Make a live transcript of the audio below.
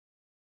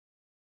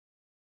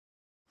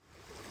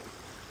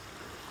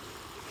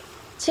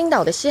青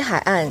岛的西海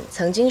岸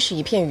曾经是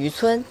一片渔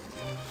村，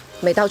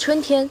每到春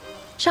天，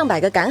上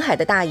百个赶海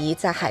的大姨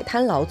在海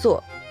滩劳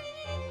作。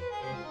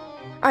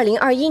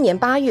2021年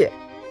8月，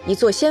一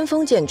座先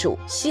锋建筑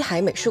西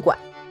海美术馆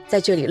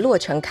在这里落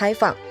成开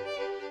放。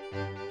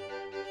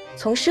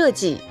从设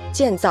计、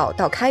建造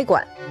到开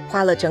馆，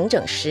花了整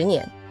整10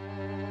年。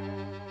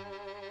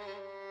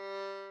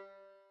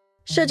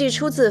设计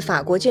出自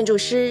法国建筑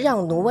师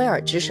让·努维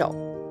尔之手。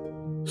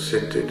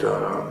C'était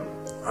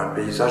un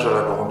paysage à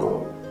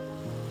l'abandon.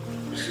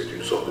 C'est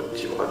une sorte de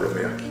petit bras de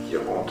mer qui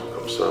rentre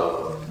comme ça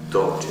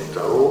dans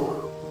Qingdao.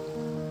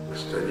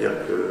 C'est-à-dire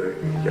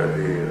qu'il y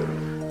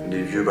avait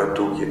des vieux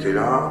bateaux qui étaient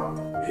là,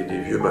 et des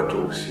vieux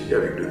bateaux aussi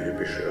avec de vieux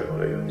pêcheurs.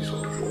 D'ailleurs, ils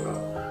sont toujours là.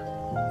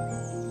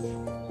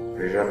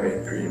 Je n'ai jamais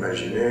pu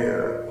imaginer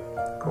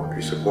qu'on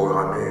puisse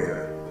programmer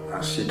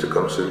un site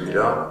comme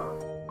celui-là.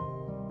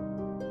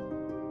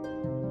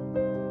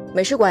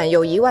 美术馆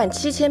有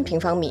17000平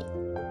方米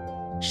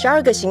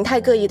，12个形态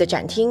各异的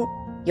展厅。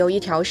由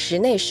一条室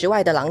内室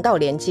外的廊道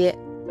连接，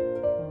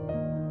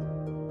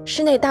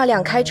室内大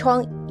量开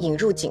窗引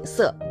入景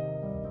色，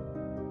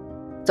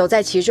走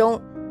在其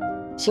中，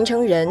形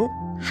成人、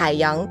海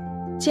洋、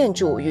建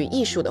筑与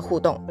艺术的互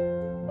动。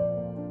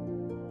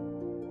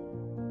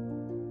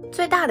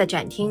最大的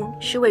展厅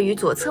是位于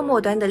左侧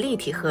末端的立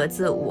体盒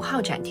子5号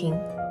展厅，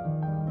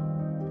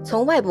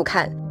从外部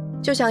看，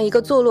就像一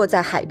个坐落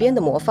在海边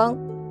的魔方。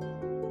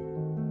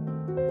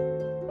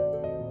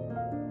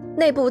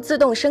内部自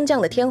动升降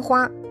的天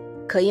花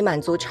可以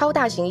满足超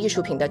大型艺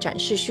术品的展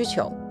示需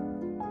求。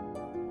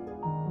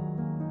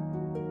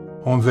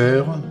En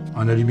verre,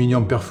 un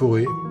aluminium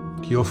perforé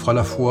qui offre à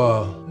la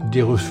fois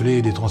des reflets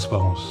et des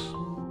transparences.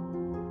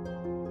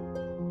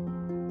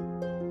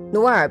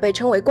 努尔被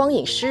称为光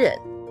影诗人，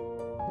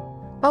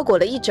包裹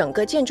了一整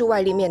个建筑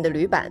外立面的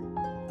铝板，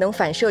能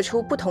反射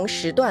出不同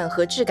时段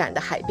和质感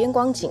的海边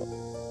光景。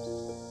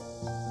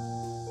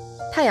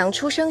太阳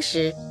出生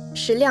时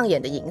是亮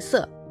眼的银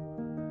色。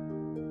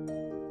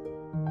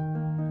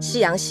夕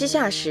阳西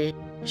下时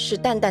是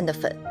淡淡的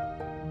粉。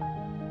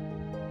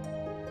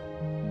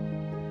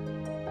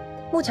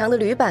幕墙的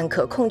铝板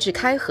可控制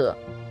开合，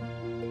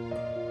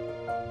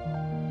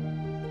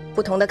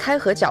不同的开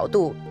合角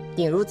度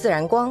引入自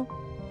然光，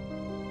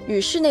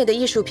与室内的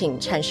艺术品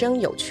产生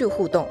有趣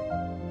互动。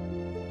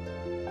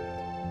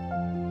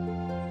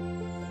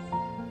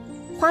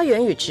花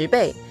园与植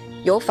被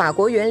由法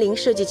国园林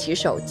设计旗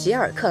手吉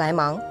尔·克莱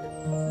芒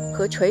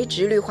和垂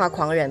直绿化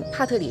狂人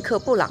帕特里克·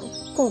布朗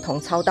共同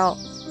操刀。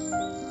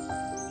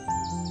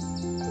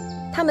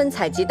他们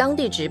采集当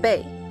地植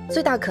被，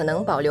最大可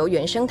能保留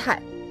原生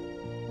态，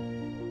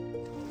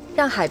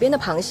让海边的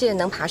螃蟹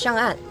能爬上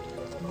岸，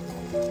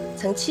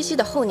曾栖息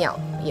的候鸟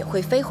也会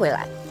飞回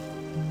来。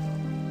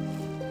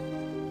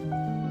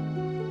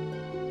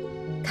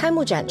开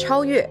幕展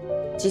超越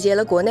集结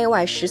了国内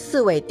外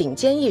14位顶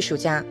尖艺术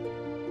家，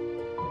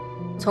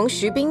从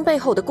徐冰背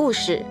后的故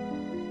事，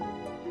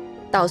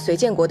到隋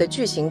建国的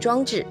巨型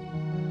装置，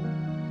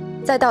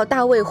再到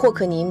大卫·霍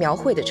克尼描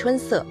绘的春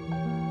色，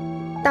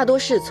大多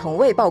是从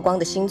未曝光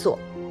的新作。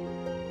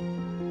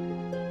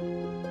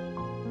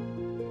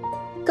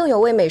更有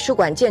为美术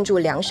馆建筑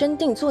量身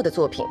定做的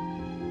作品，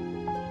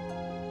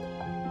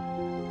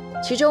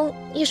其中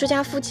艺术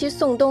家夫妻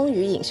宋冬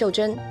与尹秀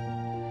珍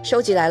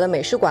收集来了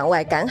美术馆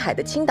外赶海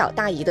的青岛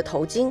大姨的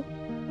头巾，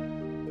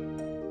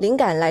灵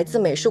感来自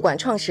美术馆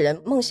创始人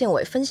孟宪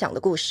伟分享的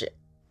故事。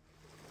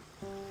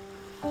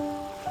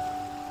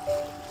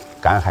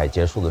赶海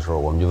结束的时候，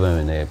我们就问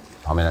问那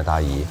旁边的大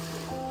姨，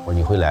我说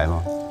你会来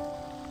吗？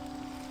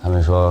他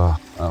们说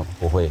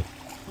不会，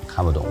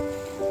看不懂。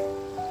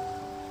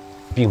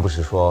并不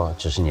是说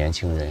只是年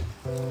轻人，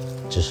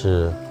只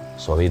是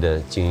所谓的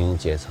精英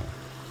阶层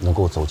能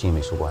够走进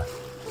美术馆。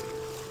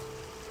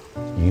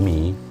渔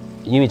民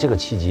因为这个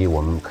契机，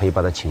我们可以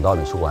把他请到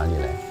美术馆里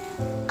来，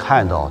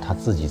看到他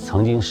自己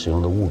曾经使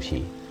用的物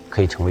品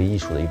可以成为艺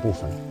术的一部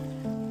分。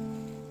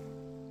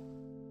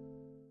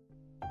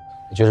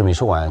就是美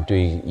术馆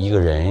对一个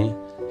人、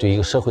对一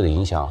个社会的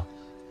影响，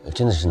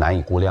真的是难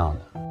以估量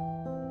的。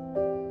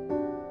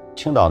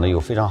青岛呢有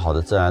非常好的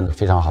自然、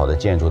非常好的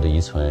建筑的遗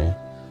存，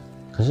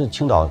可是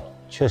青岛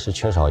确实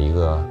缺少一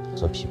个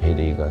所匹配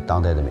的一个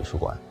当代的美术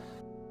馆。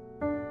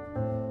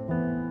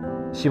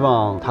希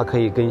望它可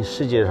以跟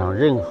世界上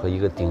任何一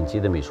个顶级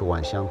的美术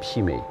馆相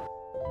媲美。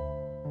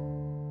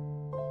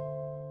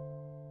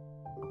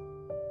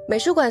美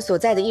术馆所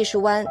在的艺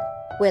术湾，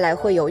未来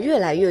会有越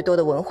来越多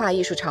的文化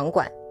艺术场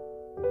馆。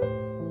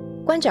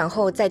观展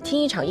后再听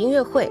一场音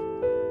乐会，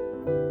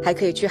还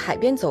可以去海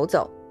边走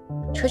走，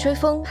吹吹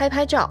风，拍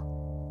拍照。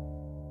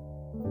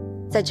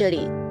在这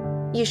里，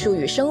艺术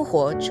与生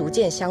活逐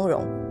渐相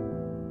融。